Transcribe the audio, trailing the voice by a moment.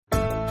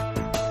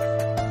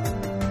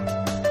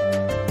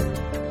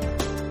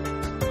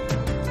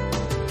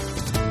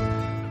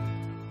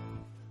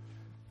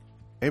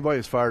Anybody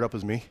as fired up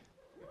as me?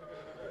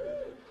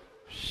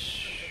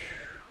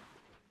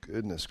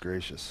 Goodness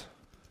gracious.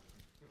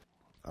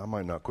 I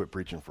might not quit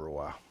preaching for a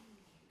while.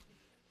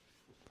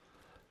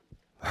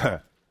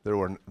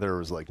 There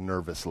was like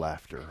nervous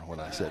laughter when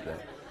I said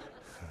that.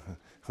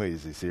 Wait,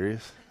 is he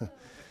serious?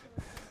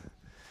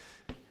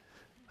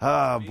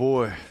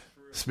 Boy.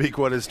 Speak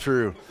what is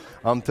true.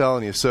 I'm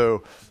telling you.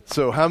 So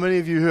how many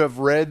of you have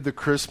read the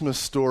Christmas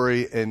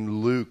story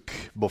in Luke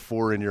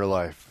before in your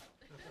life?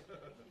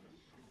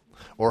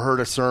 Or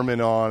heard a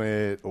sermon on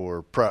it,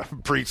 or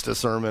preached a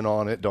sermon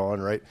on it, Dawn,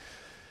 right?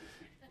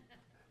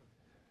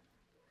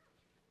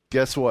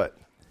 Guess what?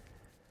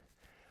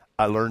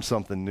 I learned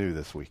something new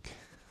this week.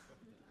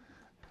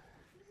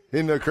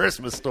 In the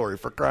Christmas story,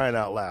 for crying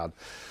out loud.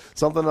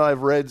 Something that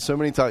I've read so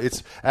many times.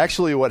 It's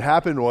actually what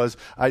happened was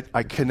I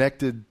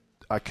connected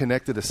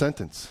a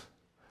sentence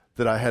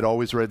that I had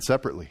always read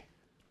separately.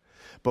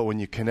 But when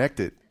you connect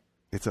it,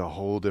 it's a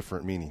whole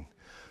different meaning.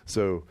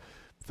 So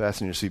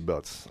fasten your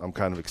seatbelts. I'm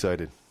kind of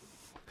excited.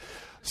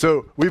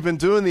 So we've been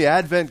doing the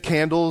Advent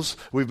candles.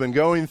 We've been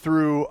going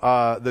through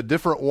the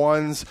different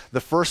ones.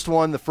 The first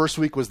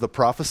week was the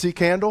prophecy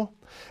candle.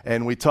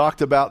 And we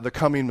talked about the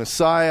coming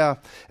Messiah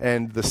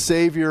and the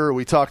Savior.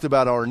 We talked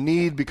about our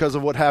need because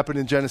of what happened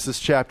in Genesis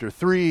chapter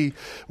 3.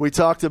 We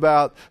talked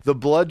about the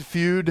blood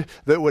feud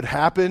that would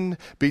happen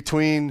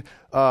between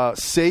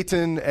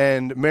Satan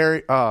and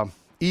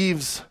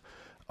Eve's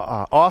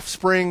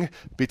offspring,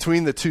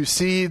 between the two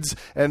seeds,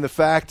 and the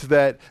fact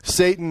that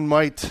Satan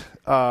might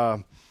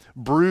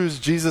bruise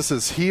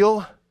Jesus'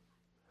 heel,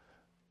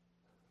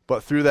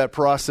 but through that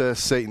process,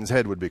 Satan's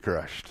head would be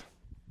crushed.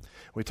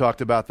 We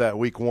talked about that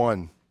week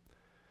 1.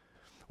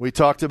 We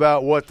talked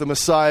about what the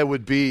Messiah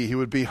would be. He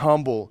would be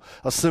humble,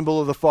 a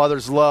symbol of the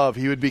Father's love.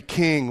 He would be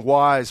king,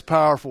 wise,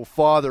 powerful,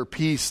 Father,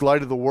 peace,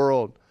 light of the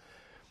world.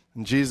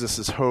 And Jesus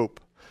is hope.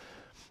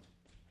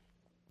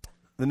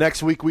 The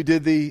next week we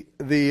did the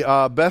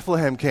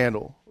Bethlehem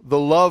candle, the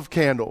love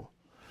candle.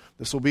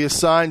 This will be a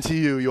sign to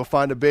you. You'll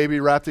find a baby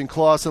wrapped in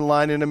cloths and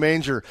lying in a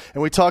manger.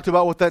 And we talked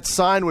about what that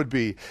sign would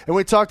be. And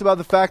we talked about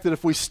the fact that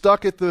if we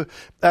stuck at the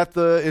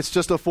it's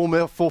just a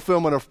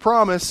fulfillment of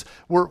promise,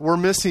 we're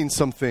missing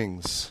some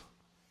things.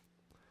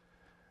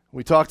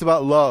 We talked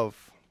about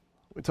love.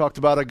 We talked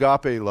about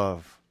agape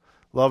love,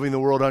 loving the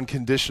world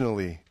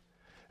unconditionally.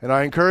 And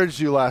I encouraged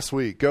you last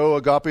week, go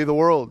agape the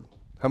world.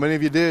 How many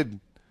of you did?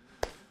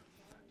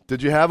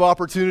 Did you have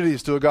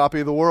opportunities to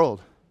agape the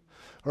world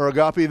or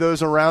agape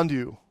those around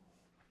you?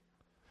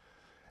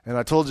 And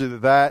I told you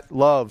that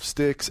love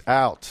sticks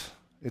out.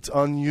 It's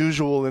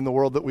unusual in the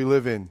world that we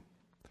live in.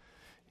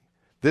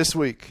 This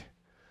week,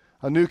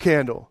 a new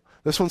candle.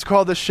 This one's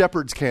called the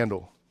shepherd's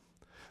candle,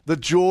 the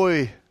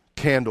joy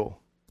candle.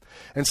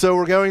 And so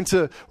we're going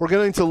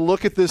to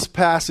look at this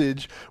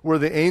passage where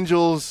the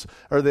angels,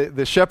 or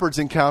the shepherds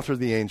encounter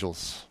the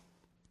angels.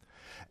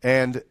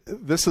 And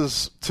this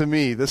is, to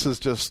me, this is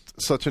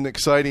just such an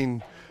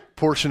exciting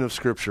portion of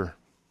Scripture.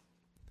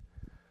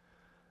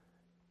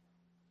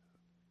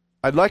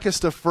 I'd like us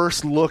to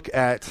first look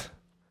at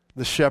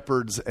the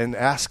shepherds and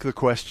ask the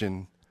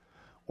question,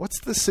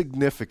 what's the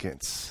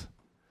significance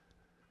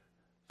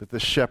that the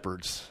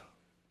shepherds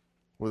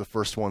were the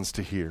first ones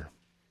to hear?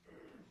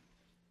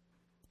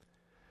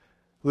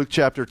 Luke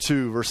chapter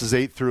 2, verses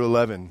 8 through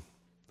 11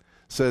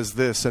 says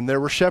this, "And there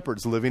were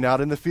shepherds living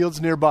out in the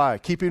fields nearby,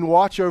 keeping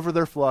watch over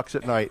their flocks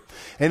at night.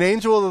 An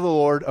angel of the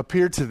Lord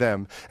appeared to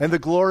them, and the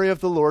glory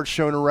of the Lord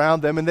shone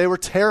around them, and they were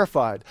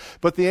terrified.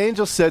 But the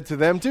angel said to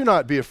them, 'Do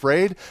not be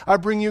afraid. I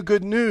bring you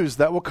good news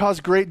that will cause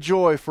great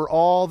joy for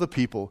all the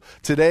people.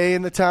 Today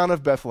in the town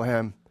of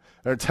Bethlehem,'"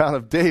 or town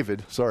of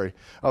David, sorry,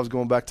 I was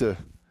going back to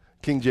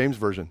King James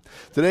Version.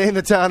 "Today in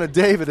the town of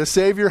David, a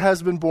Savior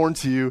has been born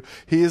to you.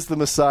 He is the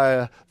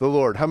Messiah, the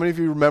Lord." How many of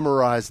you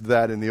memorized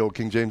that in the old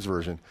King James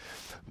Version?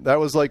 That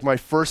was like my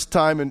first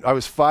time, and I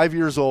was 5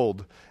 years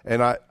old,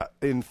 and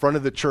in front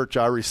of the church,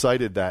 I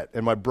recited that.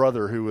 And my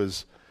brother, who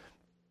was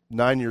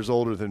 9 years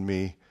older than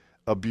me,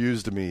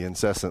 abused me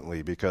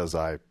incessantly because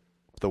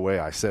the way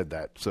I said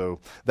that. So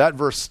that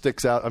verse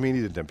sticks out. I mean,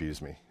 he didn't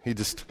abuse me.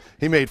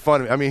 He made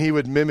fun of me. I mean, he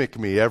would mimic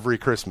me every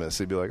Christmas.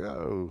 He'd be like,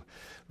 "Oh,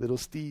 little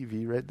Steve,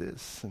 he read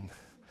this." And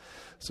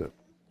so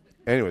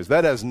anyways,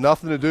 that has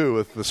nothing to do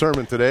with the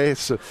sermon today.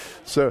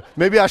 So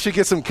maybe I should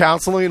get some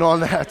counseling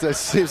on that. That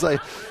seems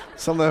like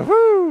something,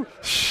 whoo,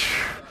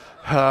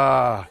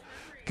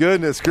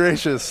 goodness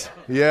gracious.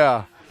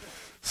 Yeah.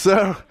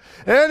 So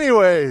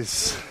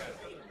anyways,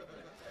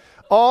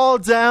 all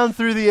down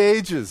through the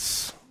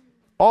ages,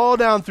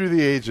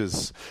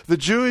 the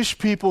Jewish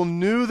people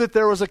knew that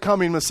there was a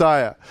coming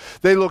Messiah.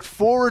 They looked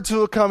forward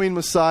to a coming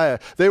Messiah.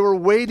 They were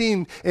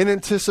waiting in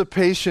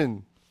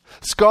anticipation.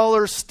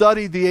 Scholars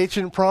studied the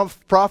ancient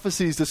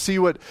prophecies to see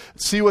what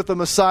the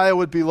Messiah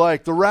would be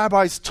like. The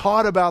rabbis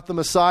taught about the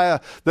Messiah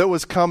that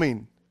was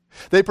coming.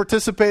 They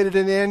participated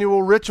in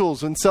annual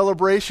rituals and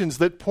celebrations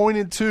that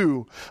pointed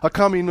to a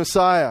coming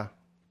Messiah.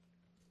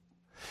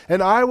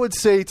 And I would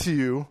say to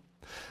you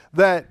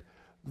that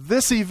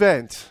this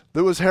event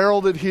that was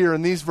heralded here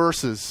in these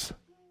verses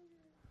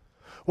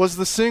was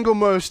the single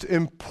most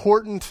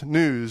important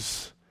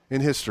news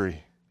in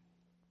history.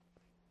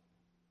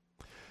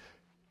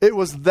 It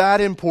was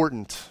that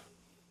important.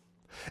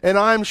 And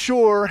I'm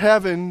sure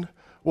heaven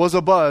was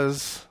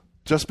abuzz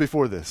just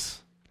before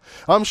this.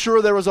 I'm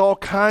sure there was all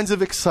kinds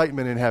of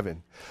excitement in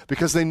heaven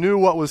because they knew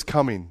what was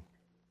coming.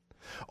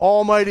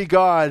 Almighty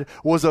God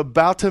was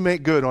about to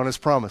make good on his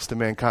promise to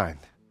mankind.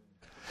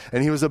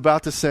 And he was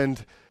about to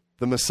send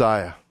the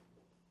Messiah.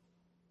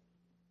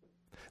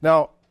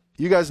 Now,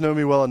 you guys know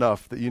me well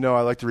enough that you know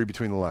I like to read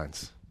between the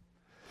lines.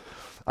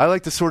 I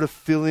like to sort of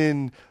fill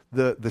in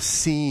the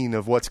scene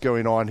of what's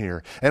going on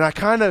here. And I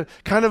kind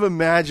of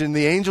imagine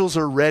the angels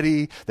are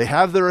ready. They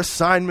have their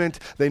assignment.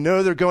 They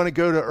know they're going to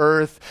go to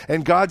earth.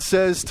 And God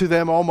says to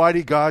them,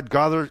 Almighty God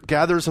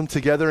gathers them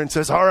together and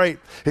says, all right,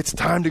 it's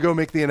time to go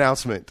make the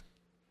announcement.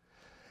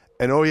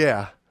 And oh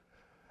yeah,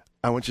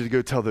 I want you to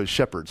go tell those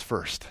shepherds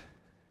first.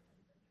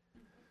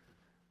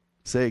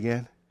 Say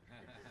again.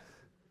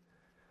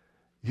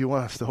 You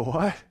want us to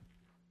what?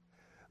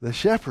 The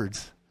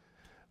shepherds.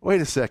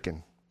 Wait a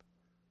second.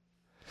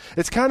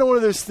 It's kind of one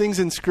of those things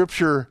in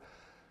Scripture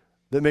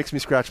that makes me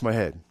scratch my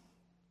head.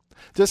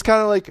 Just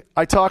kind of like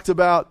I talked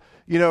about,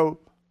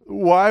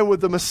 why would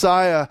the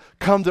Messiah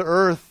come to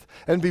earth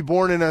and be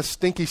born in a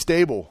stinky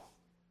stable?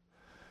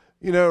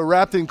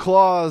 Wrapped in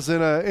cloths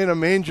in a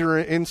manger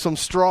in some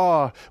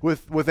straw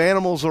with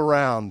animals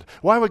around.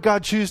 Why would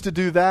God choose to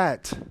do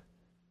that?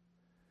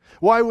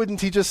 Why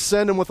wouldn't he just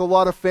send him with a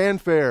lot of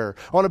fanfare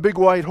on a big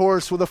white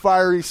horse with a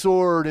fiery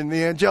sword and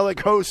the angelic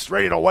hosts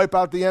ready to wipe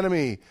out the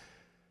enemy?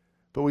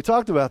 But we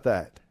talked about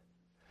that.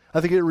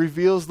 I think it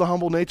reveals the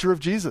humble nature of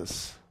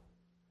Jesus.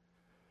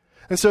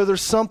 And so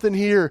there's something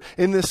here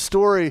in this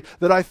story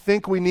that I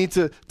think we need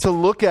to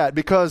look at,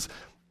 because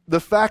the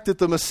fact that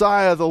the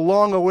Messiah, the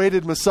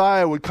long-awaited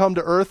Messiah, would come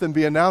to earth and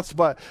be announced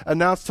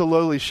to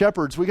lowly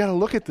shepherds, we got to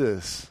look at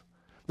this.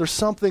 There's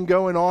something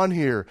going on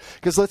here.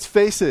 Because let's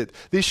face it,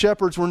 these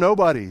shepherds were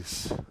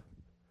nobodies.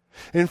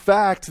 In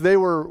fact, they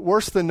were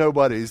worse than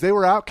nobodies. They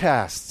were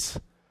outcasts.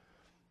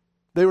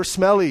 They were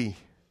smelly.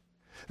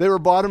 They were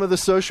bottom of the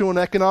social and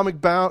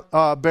economic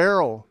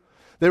barrel.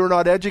 They were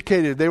not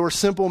educated. They were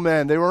simple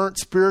men. They weren't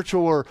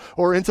spiritual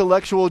or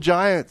intellectual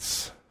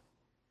giants.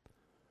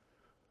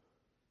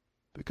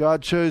 But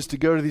God chose to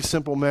go to these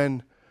simple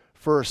men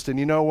first. And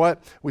you know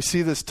what? We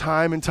see this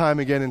time and time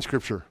again in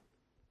Scripture.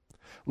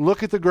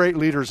 Look at the great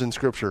leaders in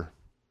Scripture.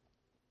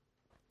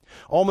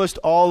 Almost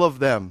all of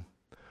them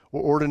were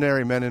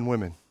ordinary men and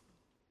women.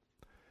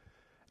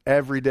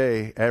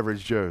 Everyday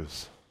average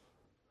Joes.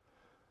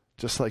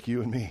 Just like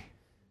you and me.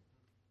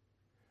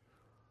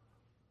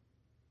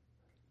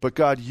 But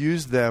God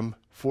used them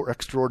for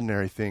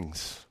extraordinary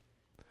things.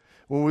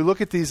 When we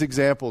look at these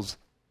examples,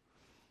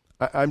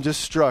 I'm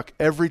just struck.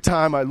 Every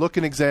time I look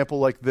at an example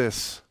like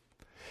this,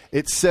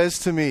 it says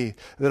to me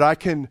that I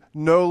can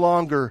no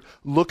longer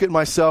look at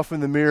myself in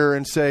the mirror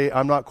and say,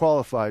 I'm not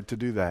qualified to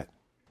do that.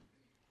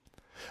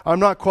 I'm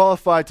not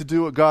qualified to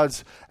do what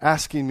God's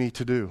asking me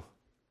to do.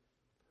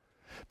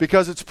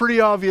 Because it's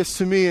pretty obvious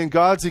to me in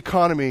God's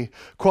economy,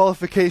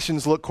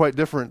 qualifications look quite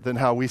different than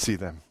how we see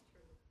them.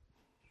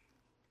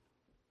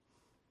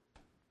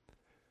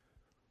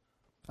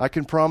 I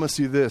can promise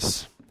you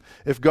this.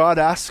 If God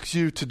asks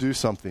you to do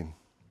something,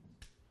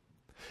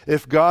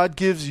 if God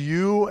gives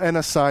you an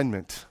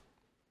assignment,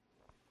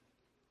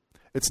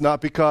 it's not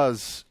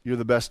because you're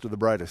the best or the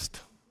brightest.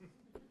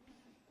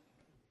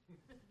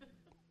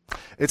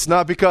 It's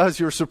not because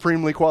you're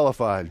supremely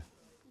qualified.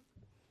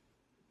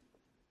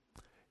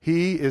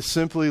 He is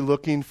simply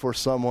looking for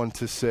someone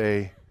to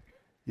say,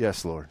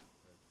 yes, Lord.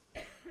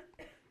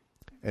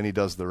 And he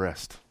does the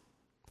rest.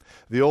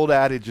 The old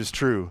adage is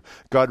true.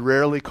 God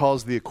rarely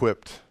calls the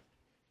equipped.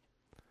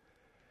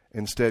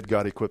 Instead,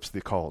 God equips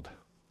the called.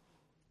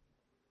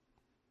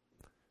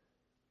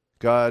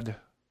 God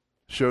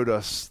showed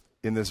us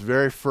in this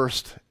very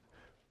first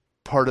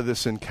part of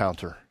this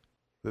encounter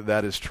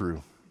that is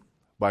true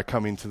by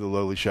coming to the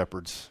lowly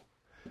shepherds.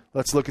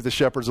 Let's look at the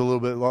shepherds a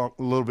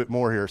little bit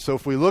more here. So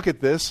if we look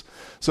at this,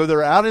 so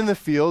they're out in the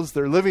fields,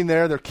 they're living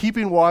there, they're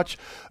keeping watch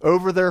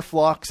over their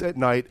flocks at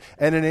night,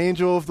 and an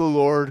angel of the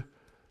Lord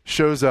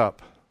shows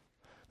up.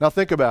 Now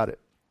think about it.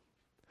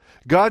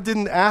 God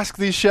didn't ask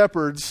these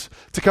shepherds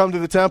to come to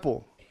the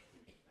temple.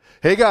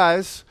 Hey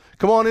guys,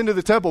 come on into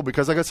the temple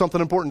because I got something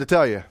important to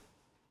tell you.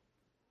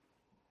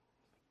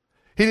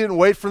 He didn't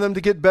wait for them to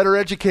get better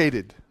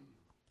educated.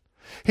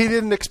 He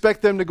didn't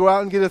expect them to go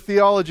out and get a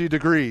theology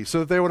degree so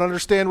that they would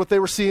understand what they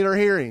were seeing or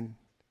hearing.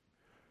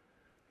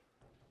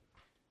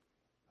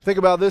 Think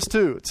about this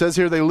too. It says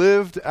here they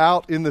lived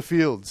out in the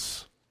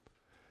fields.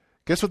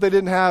 Guess what they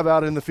didn't have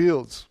out in the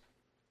fields?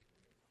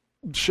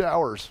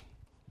 Showers.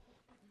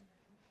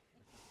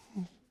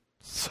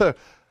 So,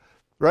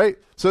 right?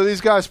 So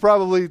these guys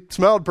probably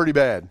smelled pretty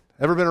bad.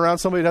 Ever been around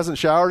somebody that hasn't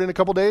showered in a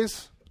couple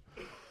days?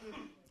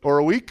 Or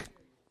a week?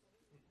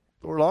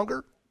 Or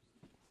longer?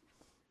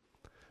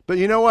 But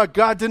you know what?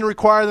 God didn't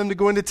require them to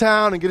go into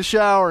town and get a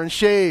shower and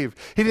shave.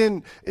 He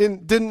didn't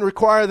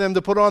require them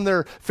to put on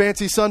their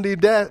fancy Sunday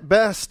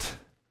best.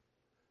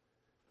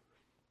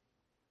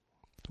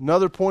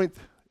 Another point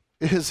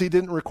is he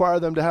didn't require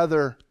them to have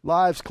their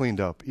lives cleaned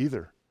up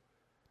either.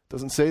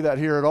 Doesn't say that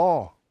here at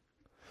all.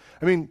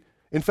 I mean,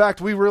 in fact,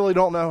 we really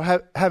don't know,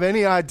 have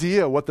any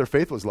idea what their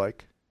faith was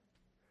like.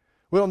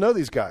 We don't know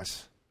these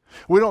guys.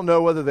 We don't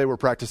know whether they were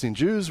practicing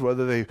Jews,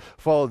 whether they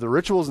followed the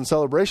rituals and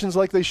celebrations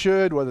like they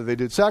should, whether they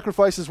did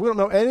sacrifices. We don't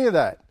know any of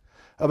that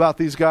about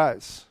these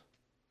guys.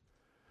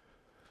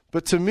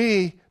 But to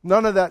me,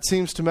 none of that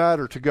seems to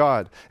matter to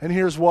God. And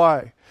here's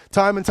why.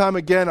 Time and time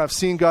again, I've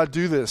seen God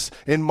do this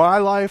in my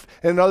life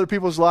and in other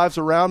people's lives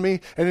around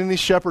me and in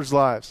these shepherds'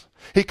 lives.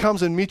 He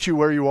comes and meets you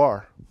where you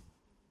are.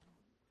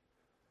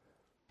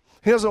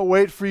 He doesn't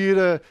wait for you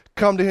to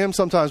come to him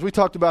sometimes. We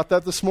talked about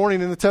that this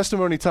morning in the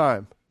testimony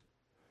time.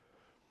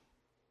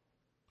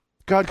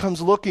 God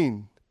comes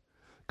looking.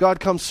 God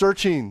comes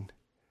searching.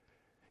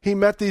 He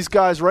met these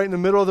guys right in the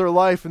middle of their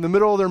life, in the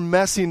middle of their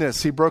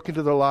messiness. He broke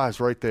into their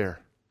lives right there.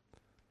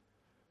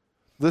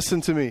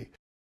 Listen to me.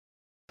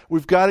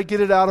 We've got to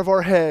get it out of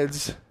our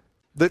heads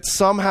that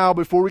somehow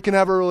before we can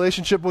have a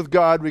relationship with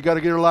God, we've got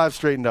to get our lives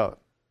straightened out.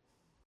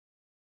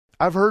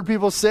 I've heard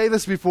people say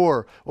this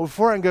before. Well,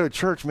 before I can go to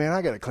church, man,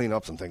 I got to clean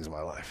up some things in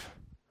my life.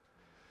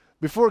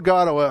 Before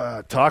God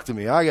will talk to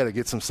me, I got to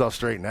get some stuff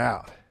straightened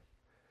out.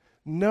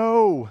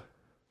 No,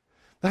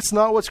 that's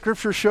not what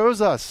Scripture shows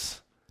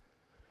us.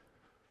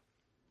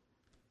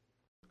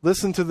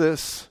 Listen to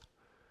this.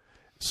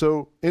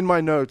 So in my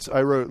notes,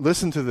 I wrote,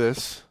 listen to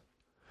this,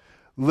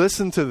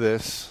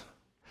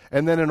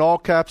 and then in all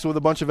caps with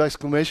a bunch of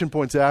exclamation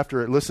points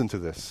after it, listen to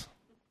this.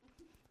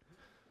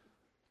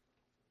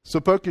 So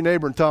poke your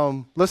neighbor and tell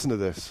him, listen to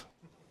this.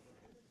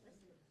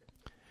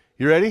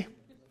 You ready?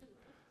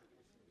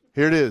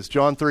 Here it is,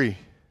 John 3,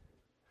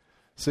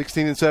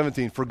 16 and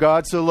 17. For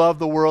God so loved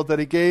the world that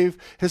he gave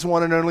his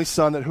one and only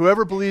Son, that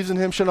whoever believes in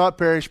him shall not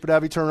perish but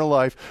have eternal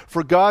life.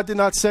 For God did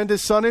not send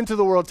his Son into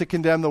the world to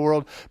condemn the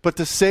world, but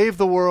to save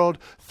the world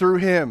through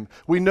him.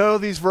 We know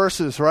these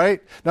verses,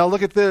 right? Now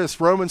look at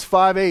this, Romans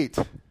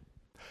 5:8.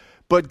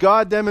 But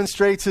God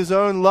demonstrates his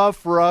own love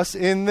for us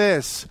in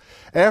this.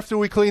 After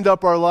we cleaned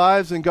up our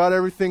lives and got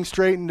everything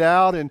straightened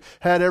out and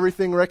had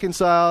everything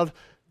reconciled,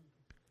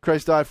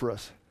 Christ died for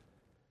us.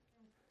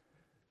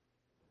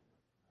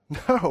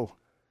 No.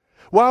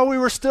 While we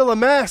were still a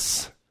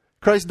mess,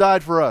 Christ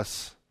died for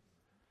us.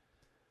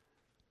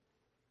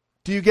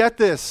 Do you get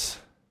this?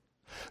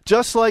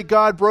 Just like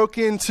God broke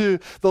into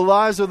the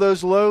lives of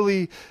those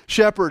lowly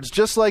shepherds,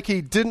 just like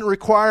he didn't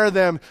require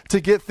them to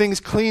get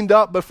things cleaned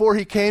up before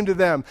he came to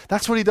them,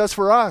 that's what he does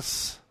for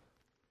us.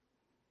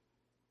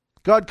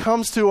 God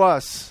comes to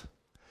us.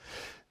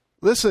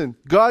 Listen,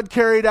 God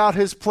carried out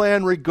his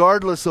plan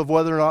regardless of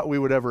whether or not we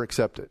would ever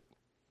accept it.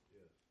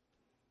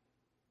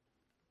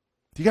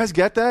 Do you guys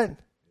get that?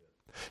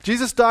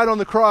 Jesus died on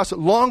the cross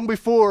long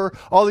before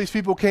all these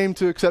people came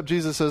to accept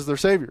Jesus as their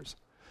saviors.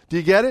 Do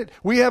you get it?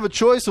 We have a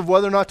choice of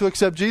whether or not to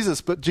accept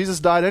Jesus, but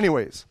Jesus died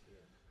anyways.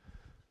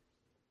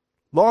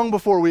 Long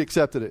before we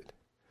accepted it.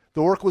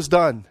 The work was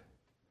done.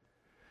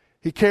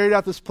 He carried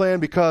out this plan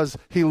because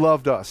he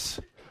loved us.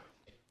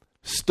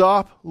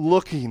 Stop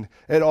looking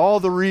at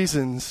all the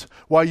reasons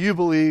why you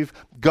believe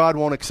God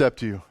won't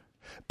accept you.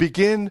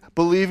 Begin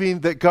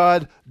believing that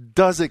God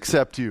does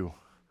accept you.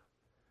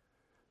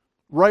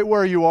 Right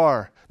where you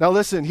are. Now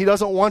listen, he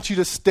doesn't want you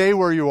to stay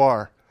where you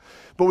are.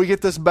 But we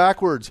get this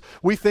backwards.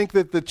 We think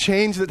that the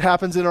change that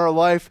happens in our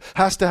life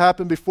has to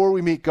happen before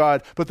we meet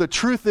God. But the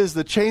truth is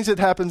the change that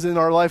happens in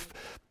our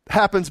life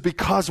happens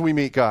because we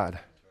meet God.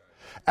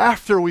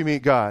 After we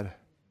meet God.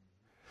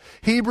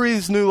 He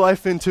breathes new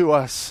life into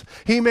us.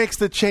 He makes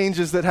the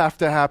changes that have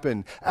to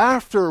happen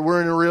after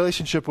we're in a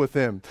relationship with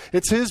him.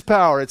 It's his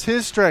power. It's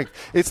his strength.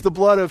 It's the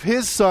blood of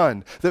his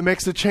Son that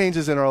makes the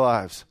changes in our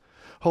lives.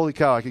 Holy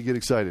cow, I could get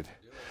excited.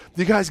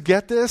 Do you guys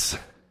get this?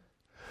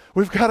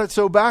 We've got it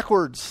so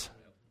backwards.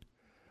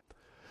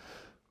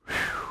 Whew.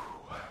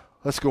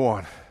 Let's go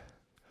on.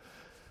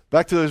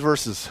 Back to those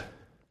verses.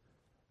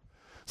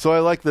 So I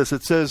like this.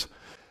 It says,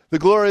 the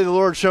glory of the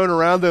Lord shone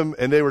around them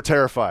and they were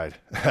terrified.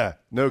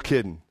 No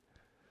kidding.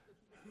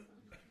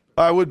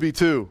 I would be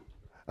too.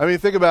 I mean,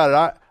 think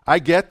about it. I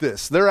get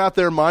this. They're out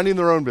there minding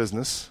their own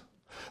business.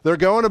 They're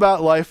going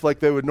about life like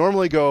they would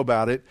normally go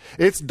about it.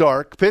 It's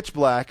dark, pitch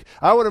black.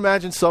 I would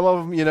imagine some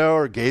of them,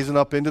 are gazing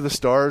up into the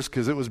stars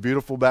because it was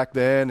beautiful back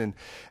then.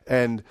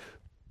 And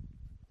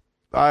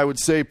I would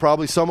say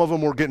probably some of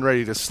them were getting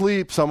ready to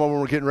sleep. Some of them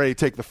were getting ready to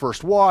take the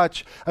first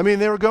watch. I mean,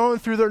 they were going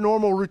through their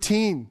normal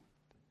routine.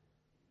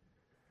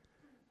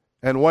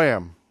 And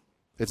wham,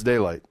 it's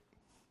daylight.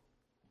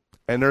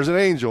 And there's an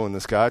angel in the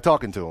sky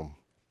talking to him.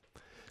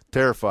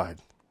 Terrified.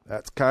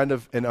 That's kind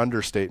of an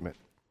understatement.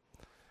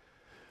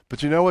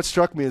 But you know what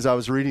struck me as I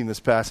was reading this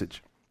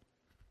passage?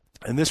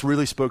 And this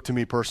really spoke to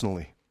me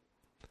personally.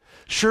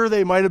 Sure,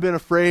 they might have been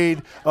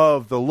afraid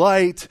of the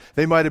light.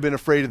 They might have been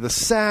afraid of the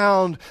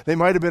sound. They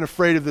might have been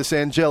afraid of this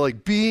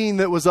angelic being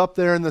that was up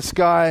there in the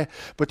sky.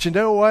 But you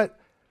know what?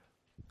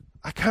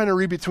 I kind of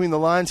read between the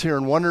lines here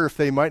and wonder if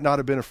they might not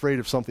have been afraid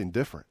of something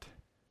different.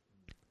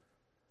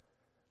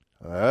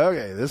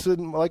 Okay, this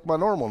isn't like my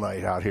normal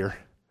night out here.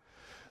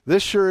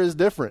 This sure is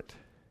different.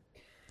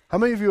 How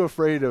many of you are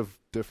afraid of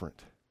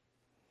different?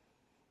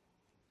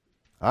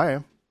 I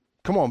am.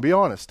 Come on, be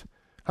honest.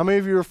 How many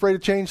of you are afraid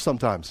of change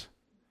sometimes?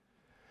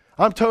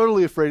 I'm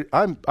totally afraid.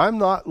 I'm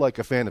not like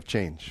a fan of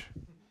change,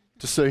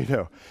 just so you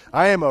know.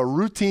 I am a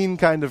routine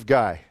kind of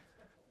guy.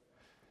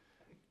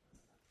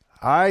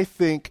 I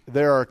think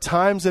there are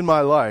times in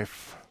my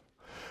life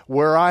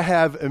where I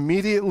have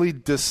immediately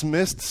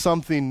dismissed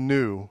something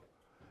new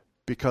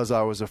because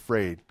I was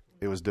afraid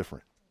it was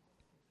different.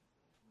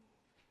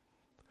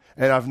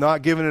 And I've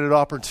not given it an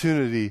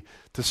opportunity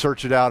to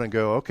search it out and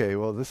go, okay,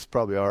 well, this is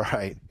probably all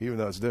right, even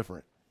though it's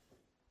different.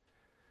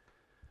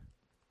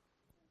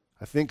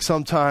 I think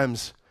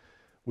sometimes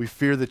we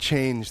fear the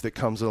change that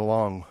comes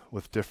along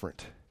with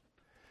different,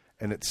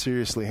 and it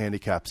seriously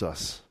handicaps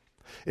us.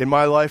 In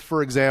my life,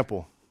 for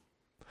example,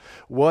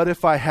 what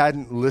if I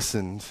hadn't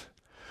listened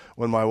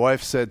when my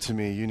wife said to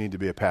me, you need to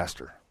be a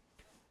pastor?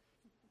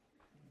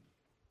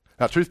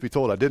 Now, truth be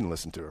told, I didn't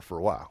listen to her for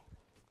a while.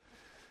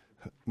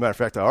 Matter of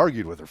fact, I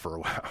argued with her for a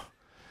while.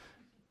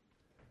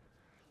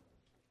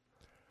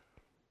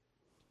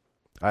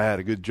 I had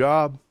a good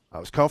job. I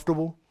was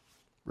comfortable,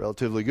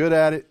 relatively good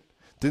at it.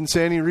 Didn't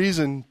see any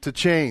reason to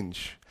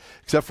change,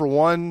 except for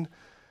one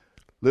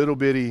little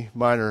bitty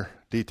minor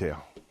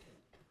detail.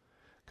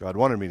 God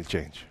wanted me to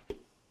change.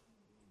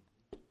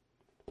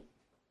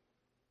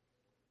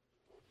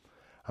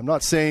 I'm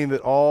not saying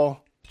that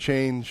all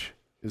change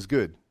is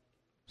good.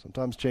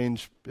 Sometimes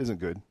change isn't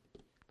good.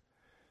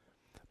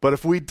 But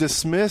if we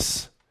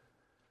dismiss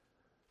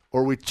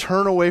or we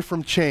turn away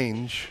from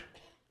change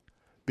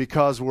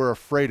because we're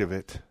afraid of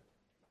it,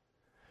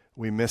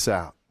 we miss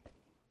out.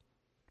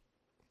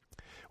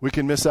 We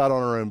can miss out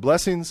on our own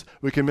blessings.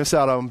 We can miss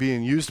out on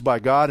being used by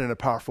God in a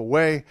powerful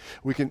way.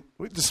 We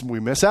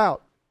miss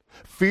out.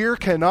 Fear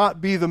cannot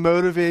be the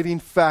motivating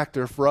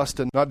factor for us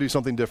to not do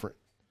something different.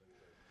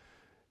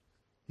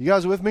 You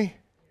guys with me?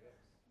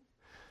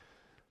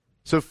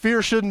 So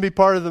fear shouldn't be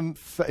part of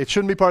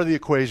the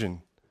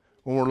equation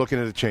when we're looking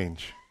at a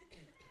change.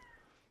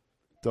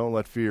 Don't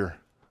let fear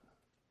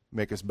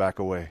make us back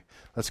away.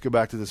 Let's go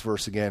back to this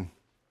verse again.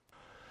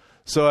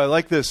 So I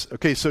like this.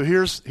 Okay, so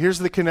here's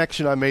the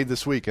connection I made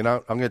this week, and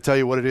I'm going to tell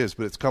you what it is,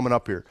 but it's coming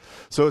up here.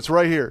 So it's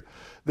right here.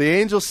 The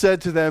angel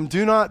said to them,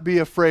 do not be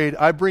afraid.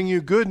 I bring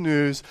you good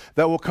news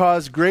that will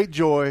cause great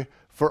joy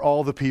for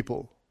all the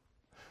people.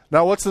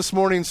 Now, what's this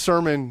morning's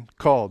sermon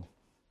called?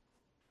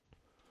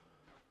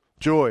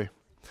 Joy.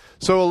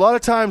 So a lot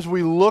of times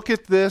we look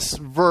at this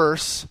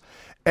verse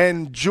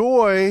and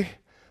joy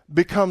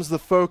becomes the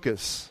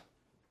focus.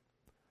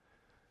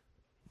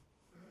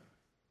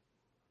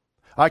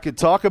 I could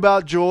talk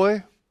about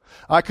joy.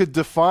 I could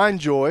define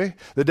joy.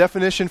 The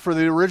definition for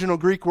the original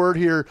Greek word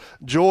here,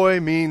 joy,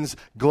 means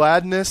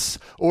gladness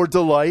or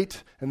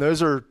delight. And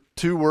those are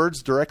two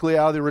words directly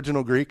out of the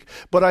original Greek.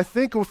 But I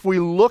think if we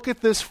look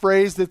at this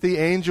phrase that the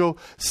angel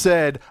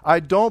said,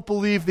 I don't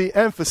believe the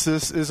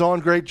emphasis is on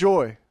great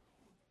joy.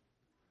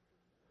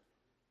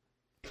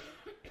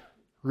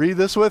 Read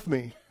this with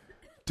me.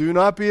 Do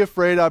not be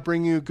afraid. I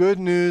bring you good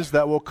news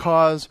that will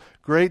cause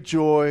great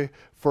joy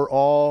for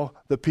all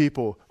the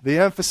people. The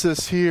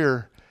emphasis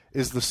here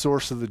is the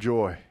source of the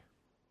joy.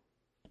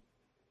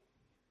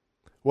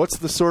 What's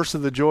the source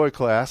of the joy,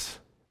 class?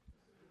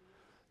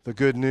 The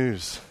good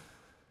news.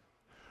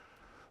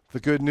 The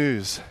good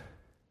news.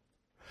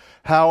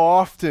 How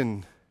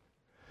often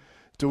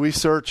do we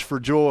search for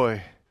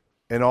joy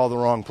in all the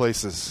wrong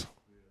places?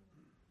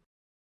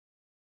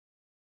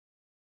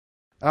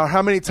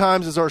 How many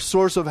times is our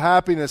source of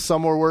happiness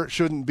somewhere where it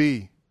shouldn't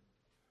be?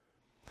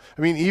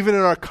 I mean, even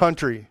in our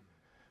country,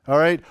 all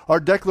right, our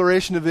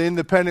Declaration of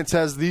Independence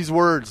has these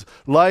words: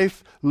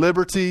 life,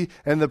 liberty,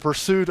 and the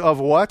pursuit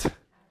of what?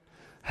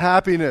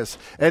 Happiness.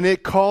 And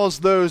it calls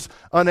those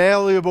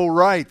unalienable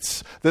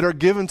rights that are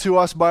given to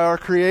us by our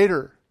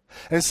Creator.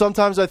 And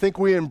sometimes I think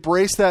we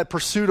embrace that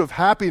pursuit of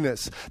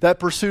happiness, that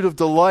pursuit of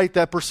delight,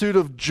 that pursuit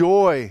of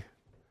joy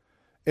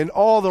in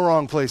all the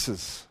wrong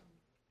places.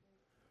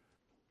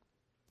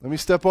 Let me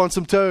step on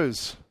some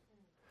toes.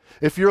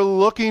 If you're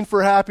looking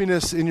for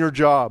happiness in your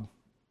job,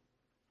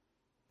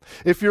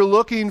 if you're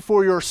looking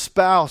for your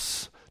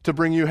spouse to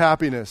bring you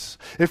happiness,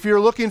 if you're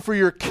looking for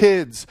your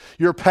kids,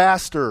 your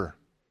pastor,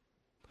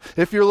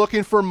 if you're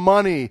looking for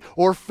money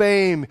or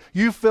fame,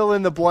 you fill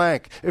in the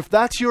blank. If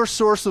that's your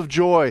source of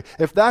joy,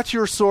 if that's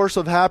your source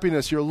of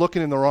happiness, you're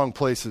looking in the wrong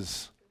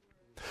places.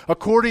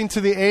 According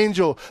to the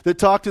angel that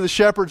talked to the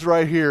shepherds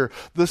right here,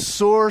 the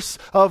source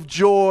of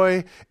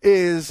joy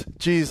is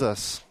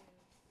Jesus.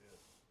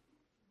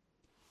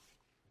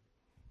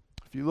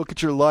 If you look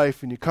at your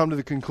life and you come to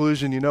the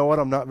conclusion, you know what,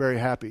 I'm not very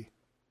happy.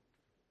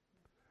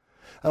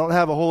 I don't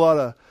have a whole lot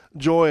of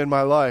joy in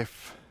my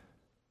life.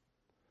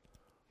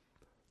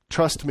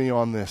 Trust me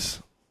on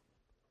this.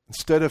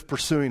 Instead of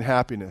pursuing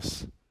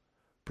happiness,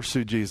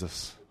 pursue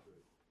Jesus.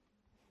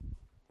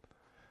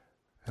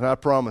 And I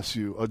promise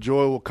you, a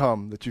joy will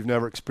come that you've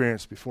never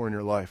experienced before in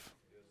your life.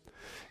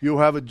 You will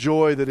have a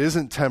joy that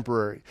isn't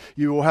temporary.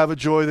 You will have a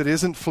joy that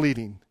isn't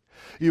fleeting.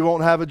 You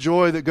won't have a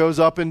joy that goes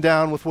up and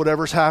down with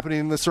whatever's happening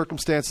in the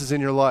circumstances in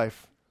your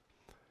life.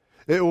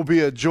 It will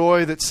be a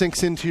joy that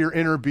sinks into your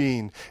inner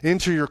being,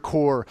 into your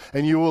core,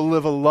 and you will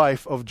live a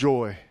life of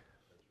joy,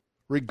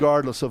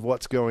 regardless of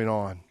what's going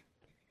on.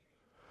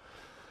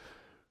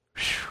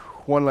 Whew.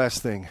 One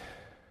last thing.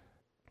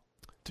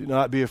 Do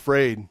not be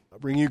afraid. I'll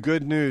bring you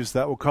good news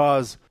that will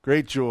cause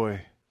great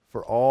joy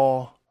for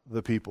all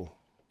the people.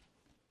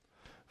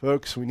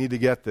 Folks, we need to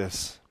get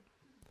this.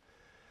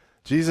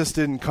 Jesus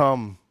didn't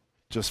come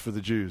just for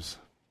the Jews.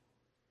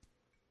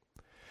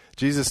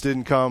 Jesus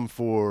didn't come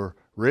for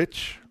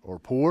rich or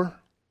poor.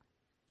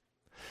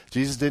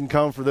 Jesus didn't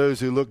come for those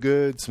who look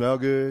good, smell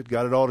good,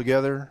 got it all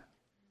together.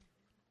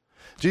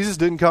 Jesus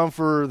didn't come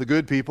for the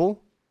good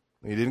people.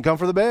 He didn't come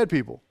for the bad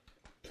people.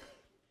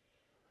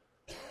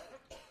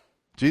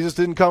 Jesus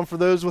didn't come for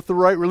those with the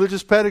right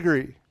religious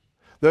pedigree,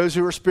 those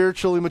who are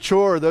spiritually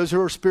mature, those who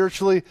are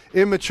spiritually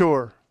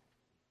immature.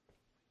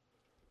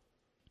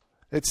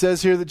 It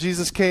says here that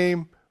Jesus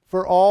came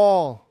for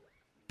all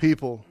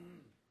people.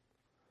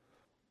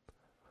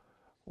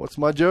 What's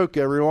my joke,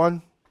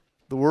 everyone?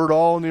 The word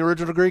all in the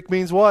original Greek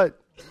means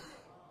what?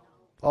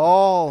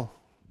 All.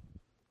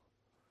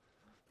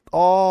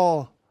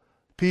 All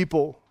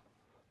people.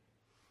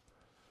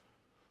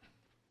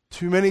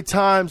 Too many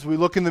times we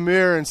look in the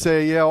mirror and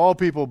say, yeah, all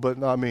people, but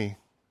not me.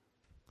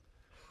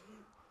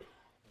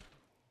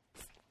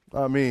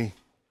 Not me.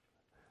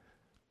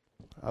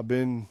 I've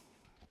been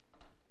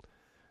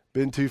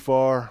too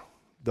far,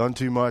 done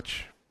too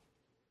much,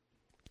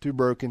 too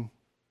broken,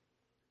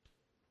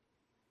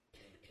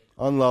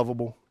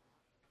 unlovable.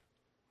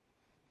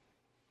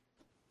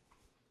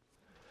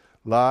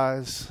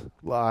 Lies,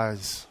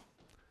 lies,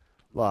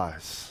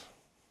 lies.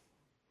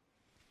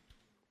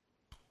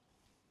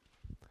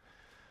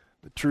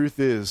 The truth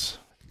is,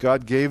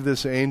 God gave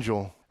this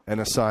angel an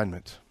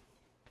assignment.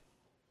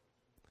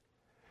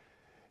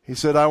 He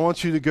said, I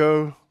want you to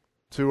go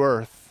to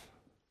earth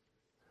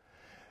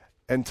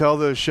and tell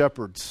those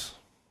shepherds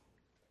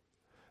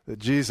that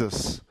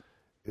Jesus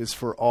is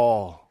for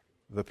all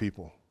the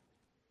people.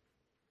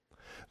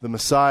 The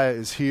Messiah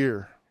is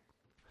here.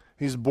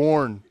 He's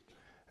born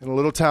in a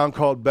little town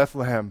called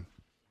Bethlehem.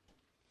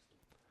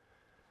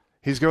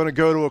 He's going to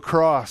go to a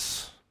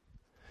cross.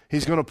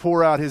 He's going to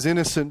pour out his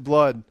innocent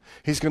blood.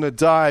 He's going to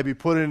die, be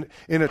put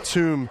in a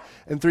tomb,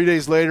 and 3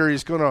 days later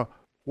he's going to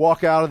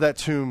walk out of that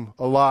tomb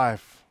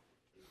alive,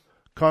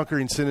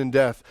 conquering sin and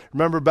death.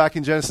 Remember back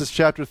in Genesis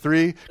chapter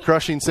 3,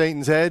 crushing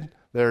Satan's head?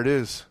 There it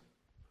is.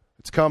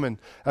 It's coming.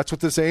 That's what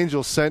this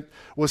angel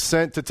was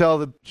sent to tell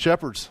the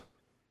shepherds.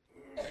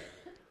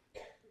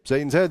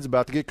 Satan's head's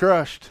about to get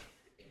crushed.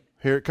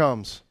 Here it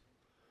comes.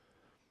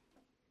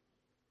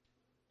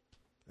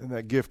 And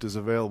that gift is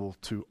available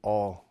to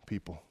all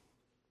people.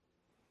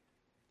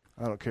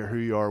 I don't care who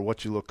you are,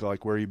 what you look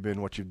like, where you've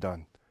been, what you've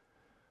done.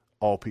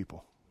 All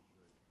people.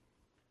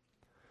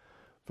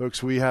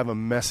 Folks, we have a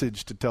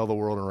message to tell the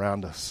world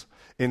around us.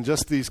 In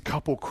just these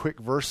couple quick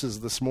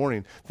verses this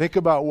morning, think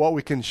about what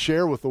we can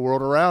share with the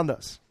world around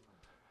us.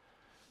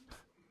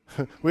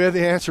 We have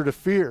the answer to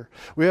fear.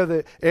 We have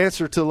the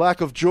answer to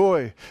lack of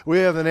joy. We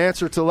have an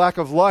answer to lack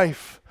of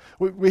life.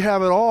 We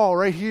have it all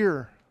right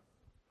here.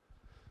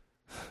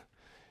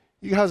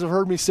 You guys have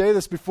heard me say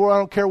this before. I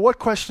don't care what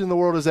question the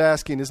world is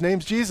asking. His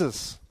name's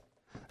Jesus.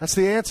 That's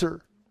the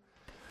answer.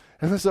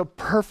 And this is a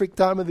perfect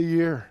time of the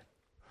year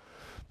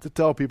to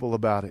tell people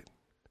about it.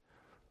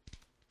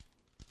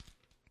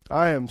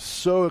 I am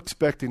so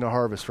expecting a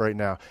harvest right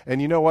now.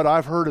 And you know what?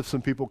 I've heard of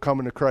some people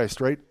coming to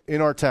Christ right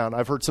in our town.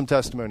 I've heard some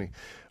testimony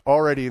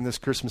already in this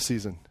Christmas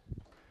season.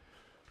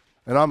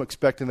 And I'm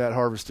expecting that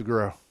harvest to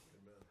grow.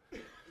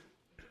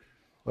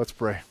 Let's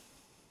pray.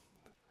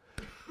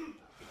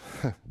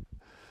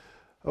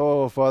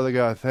 Oh, Father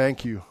God,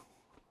 thank you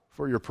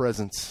for your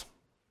presence.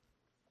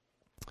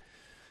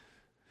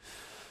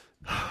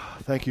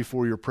 Thank you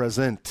for your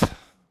present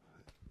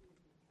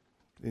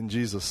in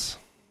Jesus.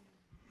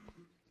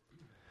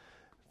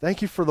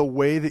 Thank you for the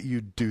way that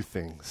you do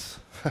things.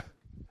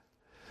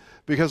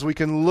 Because we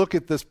can look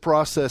at this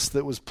process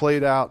that was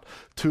played out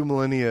 2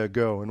 millennia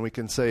ago and we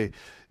can say,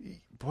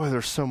 boy,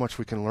 there's so much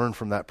we can learn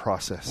from that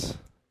process.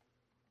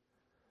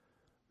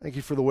 Thank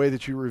you for the way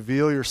that you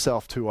reveal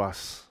yourself to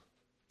us.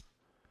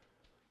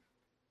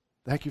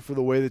 Thank you for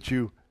the way that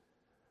you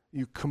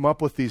come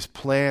up with these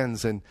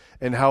plans and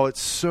how it's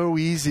so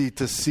easy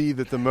to see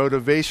that the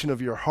motivation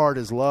of your heart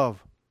is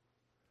love.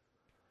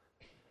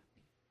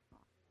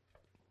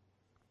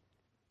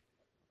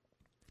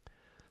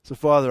 So,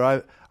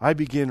 Father, I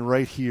begin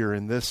right here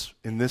in this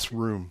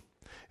room,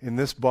 in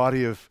this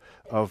body of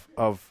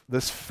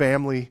this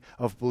family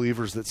of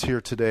believers that's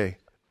here today.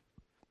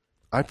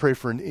 I pray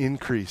for an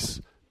increase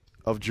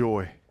of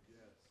joy.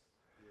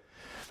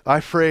 I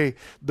pray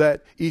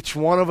that each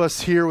one of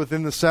us here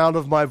within the sound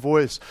of my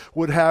voice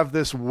would have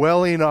this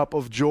welling up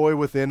of joy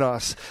within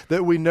us,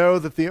 that we know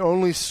that the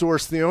only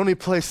source, the only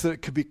place that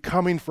it could be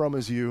coming from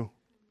is you.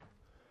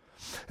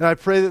 And I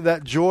pray that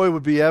that joy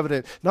would be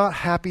evident, not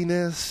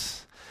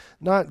happiness,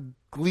 not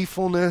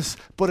gleefulness,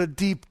 but a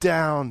deep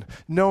down,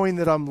 knowing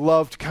that I'm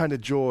loved kind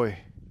of joy.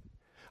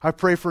 I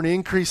pray for an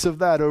increase of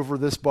that over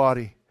this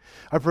body.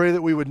 I pray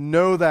that we would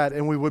know that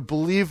and we would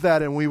believe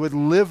that and we would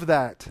live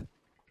that.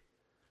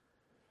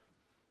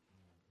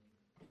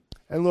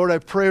 And Lord, I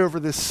pray over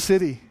this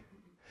city.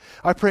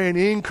 I pray an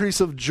increase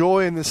of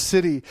joy in this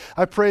city.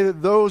 I pray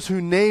that those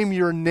who name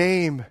your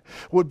name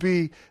would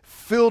be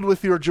filled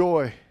with your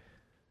joy,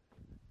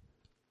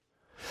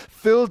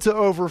 filled to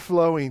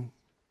overflowing.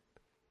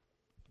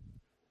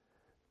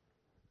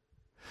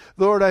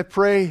 Lord, I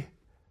pray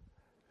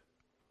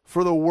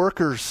for the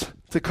workers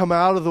to come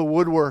out of the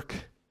woodwork,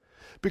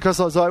 because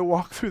as I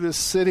walk through this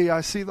city,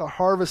 I see the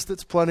harvest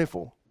that's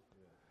plentiful.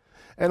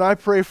 And I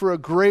pray for a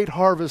great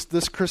harvest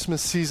this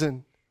Christmas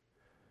season.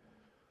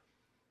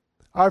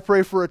 I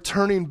pray for a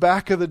turning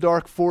back of the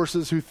dark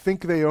forces who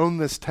think they own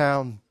this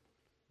town.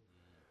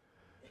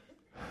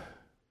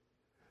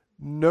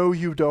 No,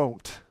 you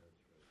don't.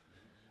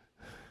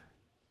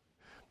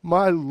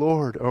 My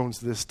Lord owns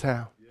this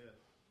town.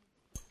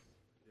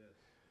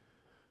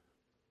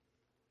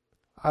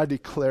 I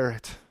declare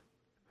it.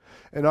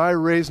 And I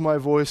raise my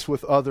voice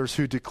with others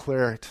who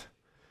declare it.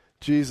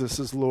 Jesus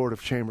is Lord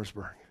of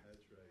Chambersburg.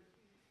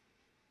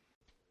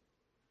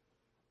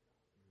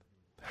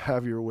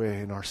 Have your way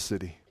in our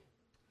city.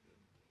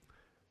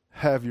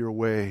 Have your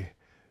way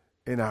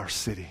in our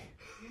city,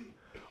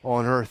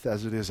 on earth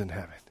as it is in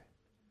heaven.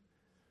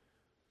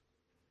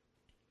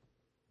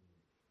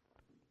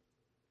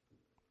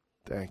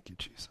 Thank you,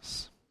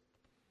 Jesus.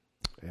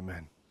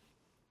 Amen.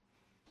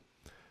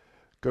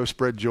 Go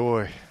spread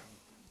joy.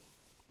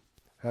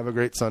 Have a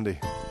great Sunday.